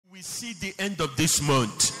we see the end of this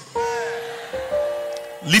month.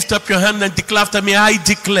 Lift up your hand and declare after me. I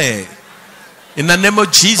declare in the name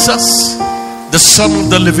of Jesus, the Son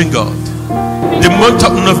of the living God, the month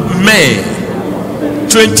of May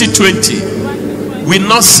 2020 will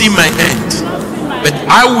not see my end, but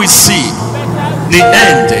I will see the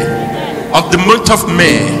end of the month of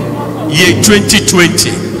May year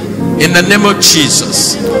 2020 in the name of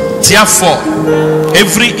Jesus. Therefore,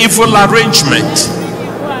 every evil arrangement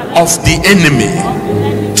of the enemy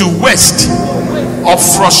to waste or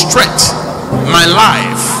frustrate my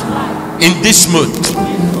life in this month,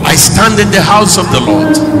 I stand in the house of the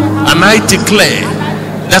Lord and I declare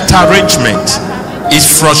that arrangement is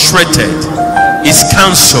frustrated, is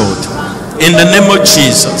cancelled in the name of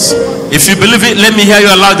Jesus. If you believe it, let me hear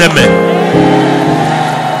you aloud, amen.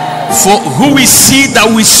 For who is he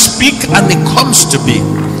that we speak and it comes to be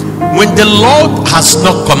when the Lord has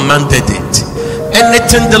not commanded it?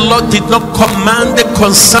 Anything the Lord did not command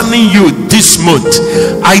concerning you this month,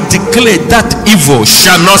 I declare that evil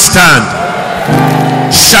shall not stand.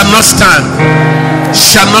 Shall not stand.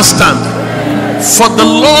 Shall not stand. For the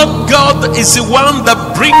Lord God is the one that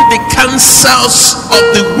brings the counsels of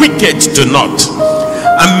the wicked to naught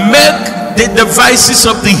and make the devices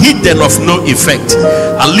of the hidden of no effect.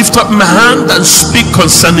 I lift up my hand and speak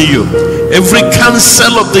concerning you. Every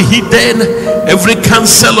counsel of the hidden, every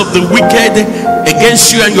counsel of the wicked against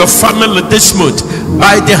you and your family this month,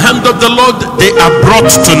 by the hand of the Lord, they are brought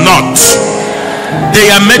to naught. They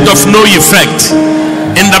are made of no effect.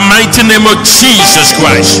 In the mighty name of Jesus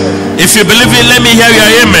Christ. If you believe it, let me hear your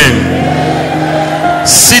amen.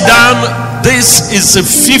 Sit down. This is the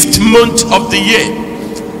 5th month of the year.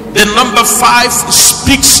 The number 5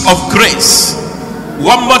 speaks of grace.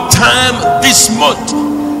 One more time this month,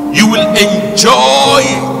 you will enjoy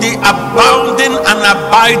the abounding and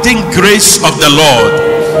abiding grace of the Lord.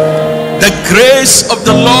 The grace of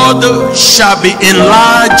the Lord shall be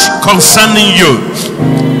enlarged concerning you.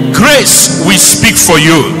 Grace will speak for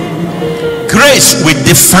you. Grace will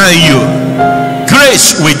define you.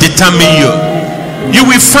 Grace will determine you. You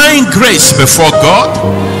will find grace before God.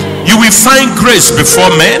 You will find grace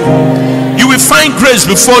before men. You will find grace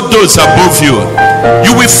before those above you.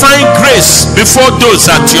 You will find grace before those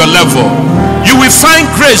at your level. You will find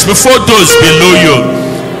grace before those below you.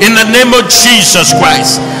 In the name of Jesus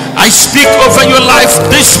Christ, I speak over your life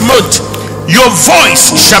this month. Your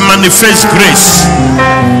voice shall manifest grace.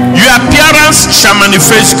 Your appearance shall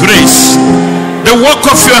manifest grace. The work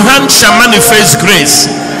of your hand shall manifest grace.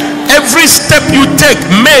 Every step you take,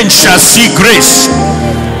 men shall see grace.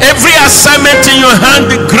 Every assignment in your hand,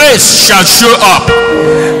 grace shall show up.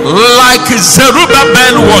 Like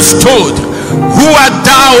Zerubbabel was told, who art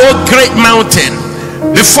thou, O great mountain?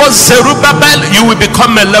 Before Zerubbabel, you will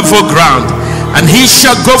become a level ground. And he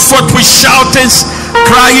shall go forth with shoutings,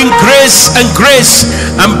 crying grace and grace,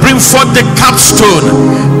 and bring forth the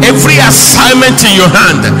capstone. Every assignment in your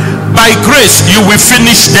hand, by grace, you will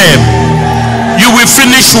finish them. You will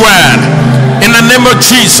finish well. In the name of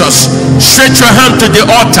Jesus, stretch your hand to the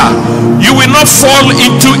altar. You will not fall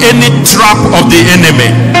into any trap of the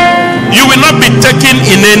enemy. You will not be taken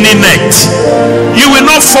in any net. You will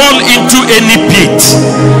not fall into any pit.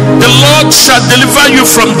 The Lord shall deliver you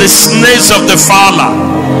from the snares of the fowler.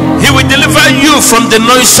 He will deliver you from the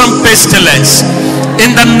noisome pestilence.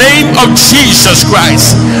 In the name of Jesus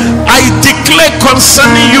Christ, I declare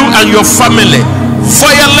concerning you and your family,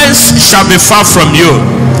 violence shall be far from you.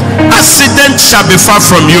 Accident shall be far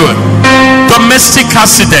from you. Domestic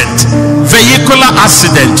accident, vehicular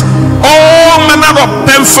accident, all manner of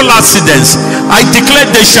painful accidents, I declare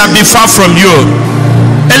they shall be far from you.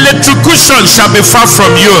 Electrocution shall be far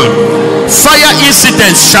from you. Fire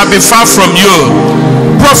incidents shall be far from you.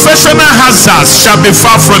 Professional hazards shall be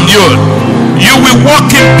far from you. You will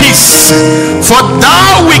walk in peace, for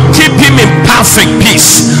thou will keep him in perfect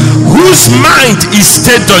peace, whose mind is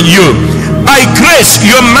stayed on you. By grace,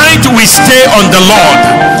 your mind will stay on the Lord.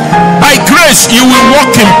 By grace, you will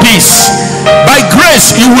walk in peace. By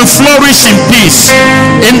grace, you will flourish in peace.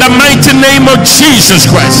 In the mighty name of Jesus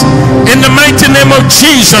Christ. In the mighty name of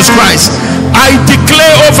Jesus Christ, I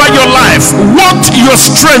declare over your life, what your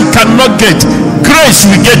strength cannot get, grace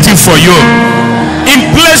will get it for you.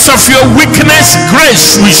 In place of your weakness,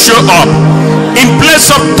 grace will show up. In place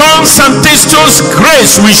of tongues and thistles,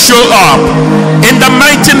 grace will show up. In the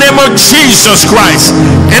mighty name of Jesus Christ.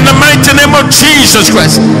 In the mighty name of Jesus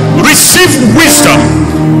Christ. Receive wisdom.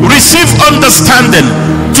 receive understanding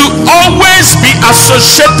to always be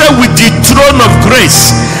associated with the throne of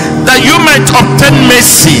grace, that you might obtain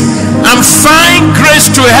mercy and find grace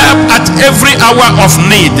to help at every hour of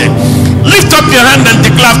need. Lift up your hand and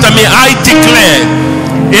declare after me. I declare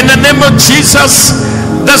in the name of Jesus,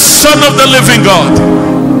 the Son of the living God,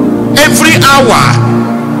 every hour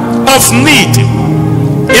of need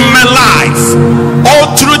in my life,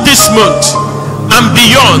 all through this month and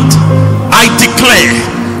beyond, I declare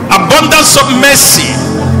abundance of mercy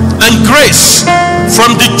and grace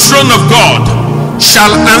from the throne of God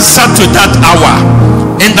shall answer to that hour,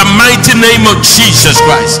 in the mighty name of Jesus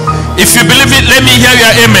Christ. If you believe it, let me hear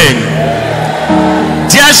your amen.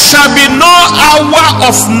 There shall be no hour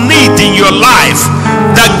of need in your life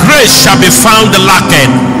that grace shall be found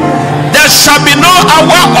lacking. There shall be no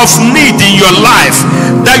hour of need in your life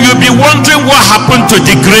that you'll be wondering what happened to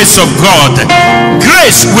the grace of God.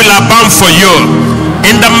 Grace will abound for you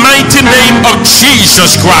in the mighty name of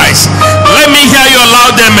Jesus Christ. Let me hear your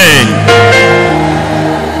loud amen.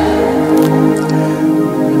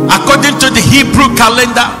 According to the Hebrew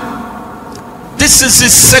calendar, this is the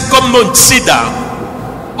second month, Sidar,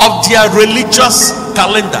 of their religious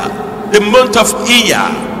calendar, the month of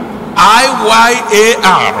Iyar,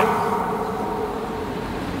 I-Y-A-R.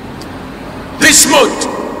 This month,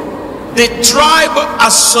 the tribe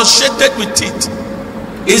associated with it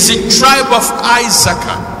is the tribe of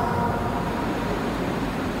Issachar.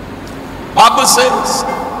 Bible says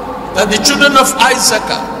that the children of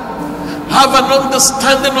Issachar have an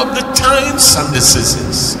understanding of the times and the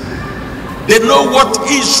seasons. They know what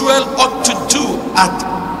Israel ought to do at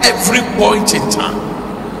every point in time.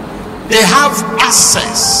 They have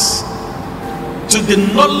access to the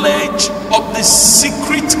knowledge of the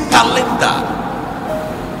secret calendar,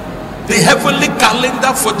 the heavenly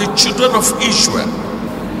calendar for the children of Israel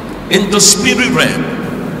in the spirit realm.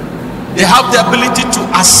 They have the ability to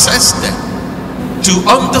access them, to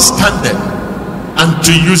understand them, and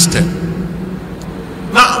to use them.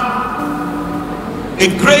 Now, a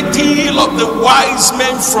great deal of the wise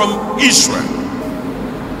men from Israel,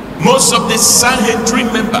 most of the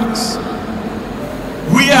Sanhedrin members,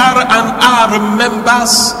 we are and are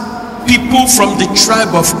members, people from the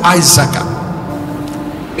tribe of Issachar.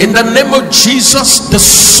 In the name of Jesus, the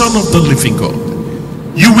Son of the living God,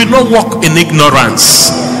 you will not walk in ignorance.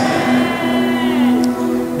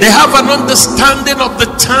 They have an understanding of the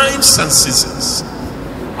times and seasons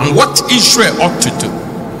and what Israel ought to do.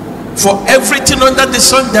 For everything under the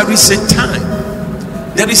sun, there is a time.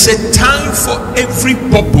 There is a time for every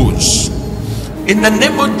purpose. In the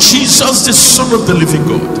name of Jesus, the Son of the living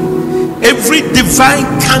God, every divine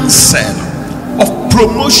counsel of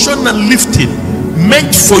promotion and lifting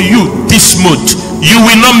meant for you this month, you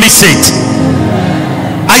will not miss it.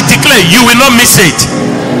 I declare you will not miss it.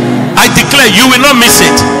 I declare you will not miss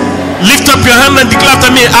it. Lift up your hand and declare to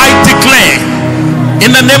me. I declare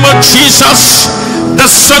in the name of Jesus, the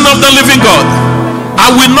Son of the living God, I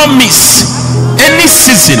will not miss any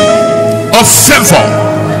season of favor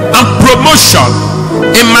and promotion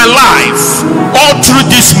in my life all through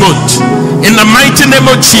this month, in the mighty name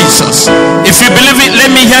of Jesus. If you believe it, let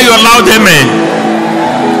me hear your loud amen.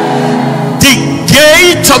 The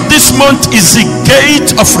gate of this month is the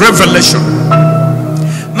gate of revelation.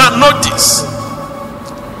 Now notice,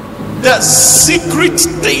 the secret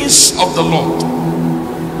things of the Lord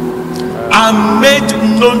are made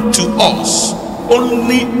known to us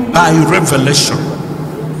only by revelation.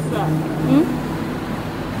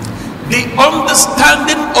 The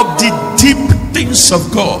understanding of the deep things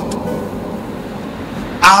of God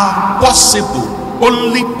are possible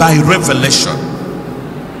only by revelation.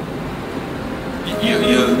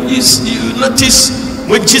 You notice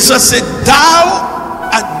when Jesus said, "Thou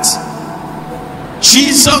art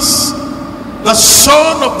Jesus, the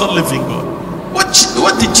Son of the living God."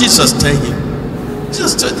 What did Jesus tell him?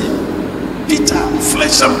 Jesus told him, "Peter,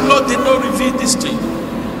 flesh and blood did not reveal this to you,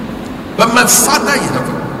 but my Father in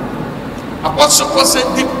heaven." Apostle Paul said,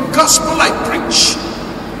 "The gospel I preach,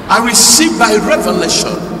 I received by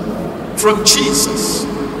revelation from Jesus."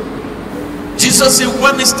 Jesus in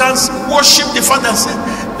one instance worshiped the Father and said,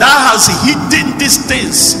 "Thou hast hidden these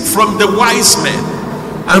things from the wise men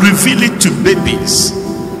and revealed it to babies."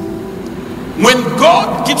 When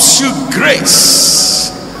God gives you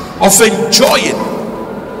grace of enjoying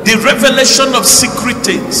the revelation of secret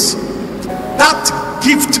things, that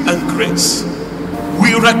gift and grace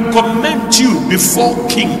will recommend you before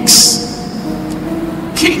kings.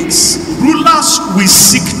 Kings, rulers will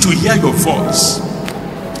seek to hear your voice.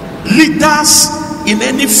 Leaders in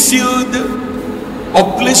any field or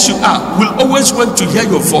place you are will always want to hear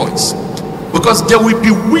your voice. because there will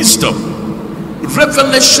be wisdom,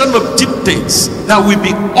 revelation of deep things that will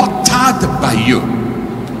be uttered by you.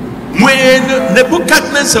 When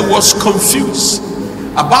Nebuchadnezzar was confused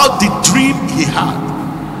about the dream he had,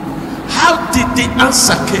 how did the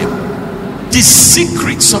answer come? The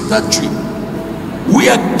secrets of that dream we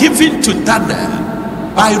are given to Daniel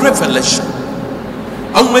by revelation.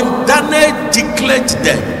 And when Daniel declared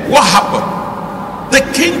them, what happened? The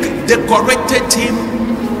king decorated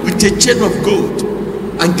him with a chain of gold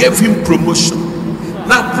and gave him promotion.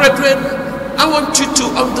 Now, brethren, I want you to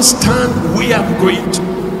understand where I'm going to.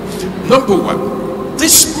 Number one,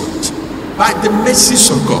 this month, by the mercies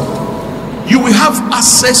of God, you will have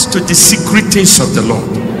access to the secret things of the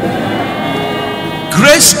Lord.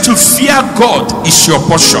 Grace to fear God is your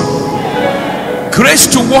portion. Grace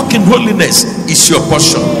to walk in holiness is your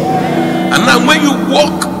portion. And now when you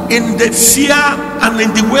walk in the fear and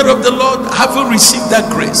in the way of the Lord, having received that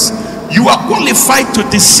grace, you are qualified to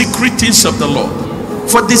the secret things of the Lord.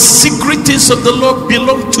 For the secret things of the Lord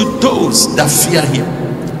belong to those that fear him.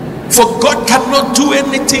 For God cannot do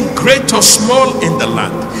anything great or small in the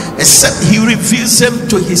land except he reveals them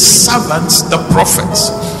to his servants, the prophets.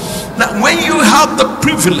 Now, when you have the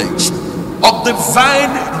privilege of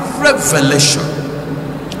divine revelation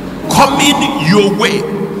coming your way,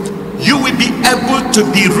 you will be able to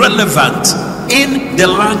be relevant in the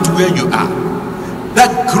land where you are.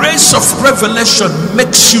 That grace of revelation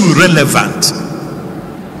makes you relevant.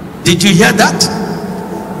 Did you hear that?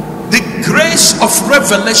 The grace of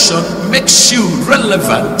revelation makes you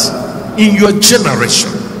relevant in your generation.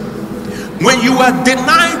 When you are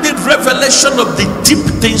denied the revelation of the deep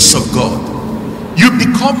things of God, you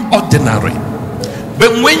become ordinary.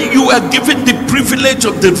 But when you are given the privilege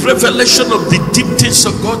of the revelation of the deep things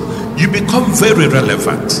of God, you become very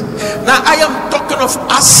relevant. Now, I am talking of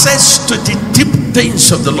access to the deep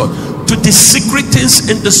things of the Lord, to the secret things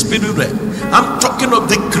in the spirit realm. I'm talking of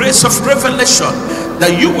the grace of revelation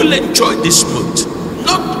that you will enjoy this month,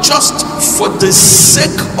 not just for the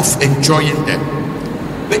sake of enjoying them,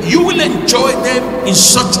 but you will enjoy them in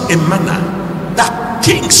such a manner that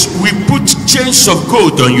kings will put chains of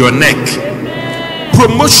gold on your neck.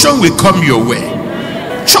 Promotion will come your way.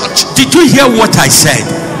 Church, did you hear what I said?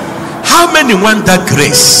 How many want that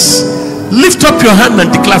grace? Lift up your hand and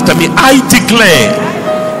declare after me. I declare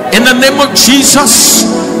in the name of Jesus,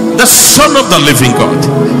 the Son of the living God,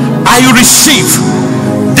 I receive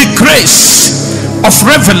the grace of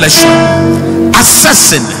revelation,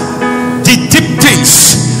 assessing the deep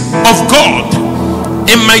things of God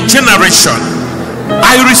in my generation.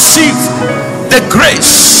 I receive the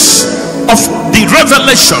grace of the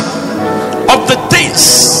revelation of the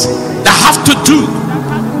things that have to do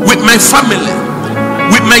with my family,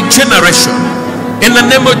 with my generation. In the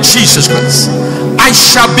name of Jesus Christ, I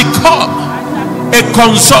shall become a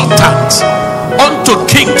consultant unto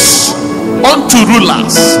kings, unto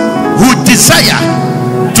rulers who desire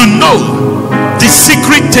to know the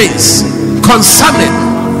secret things concerning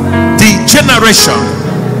the generation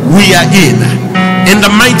we are in. In the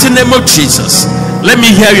mighty name of Jesus, let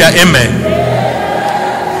me hear your amen.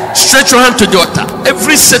 Stretch your hand to the altar.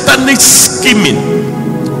 Every satanic scheming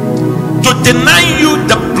to deny you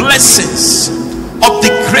the blessings of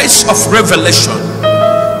the grace of revelation,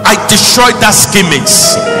 I destroy that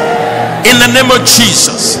schemings in the name of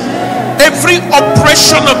Jesus. Every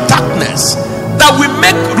operation of darkness that will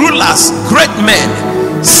make rulers, great men,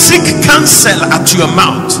 seek counsel at your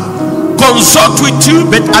mouth, consult with you,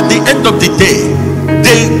 but at the end of the day,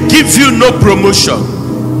 they give you no promotion,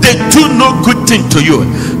 they do no good thing to you.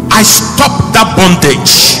 I stop that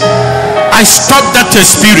bondage. I stop that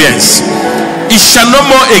experience. It shall no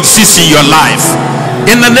more exist in your life.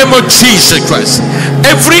 In the name of Jesus Christ,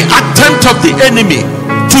 every attempt of the enemy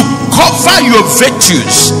to cover your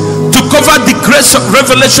virtues, to cover the grace of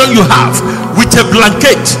revelation you have with a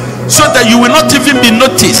blanket, so that you will not even be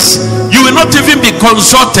noticed, you will not even be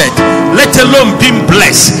consulted, let alone being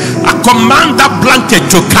blessed. I command that blanket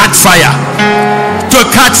to catch fire, to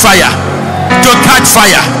catch fire, to catch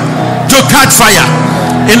fire, to catch fire.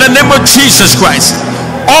 In the name of Jesus Christ,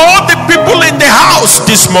 all the people in the house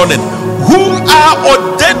this morning who are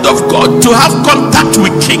ordained of God to have contact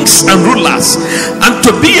with kings and rulers and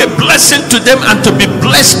to be a blessing to them and to be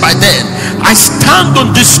blessed by them, I stand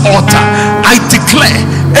on this altar. I declare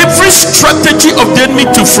every strategy of the enemy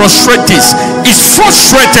to frustrate this is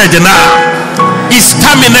frustrated now, is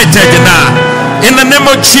terminated now. In the name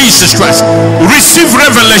of Jesus Christ, receive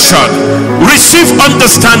revelation, receive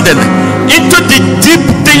understanding into the deep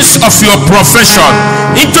things of your profession,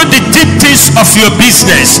 into the deep things of your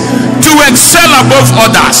business, to excel above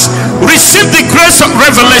others. Receive the grace of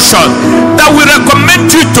revelation that will recommend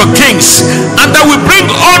you to kings and that will bring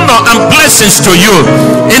honor and blessings to you.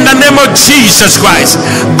 In the name of Jesus Christ,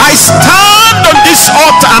 I stand on this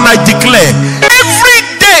altar and I declare, every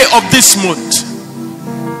day of this month,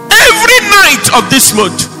 every night of this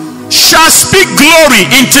month shall speak glory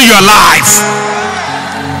into your life.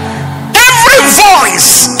 Every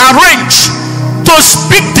voice arranged to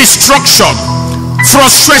speak destruction,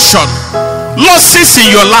 frustration, losses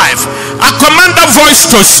in your life, I command that voice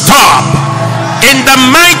to stop in the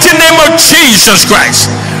mighty name of Jesus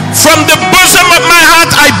Christ. From the bosom of my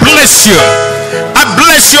heart, I bless you. I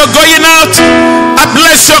bless your going out. I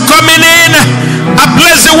bless your coming in. I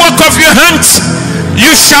bless the work of your hands.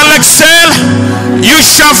 You shall excel. You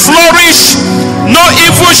shall flourish. No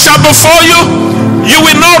evil shall befall you. You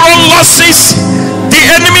will not run losses. The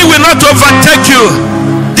enemy will not overtake you.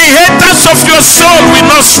 The haters of your soul will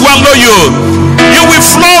not swallow you. You will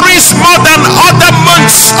flourish more than other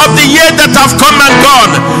months of the year that have come and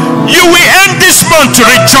gone. You will end this month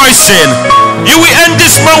rejoicing. You will end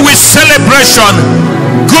this month with celebration.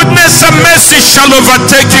 Goodness and mercy shall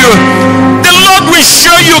overtake you. The Lord will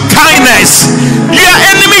show you kindness. Your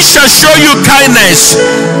enemy shall show you kindness.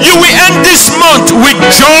 You will end this month with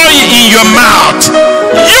joy in your mouth.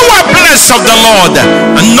 You are blessed of the Lord,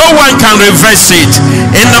 and no one can reverse it.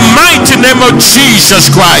 In the mighty name of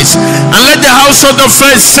Jesus Christ. And let the household of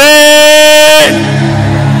faith say,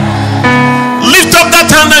 lift up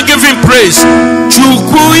that hand and give him praise.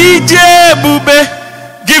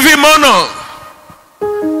 Give him honor.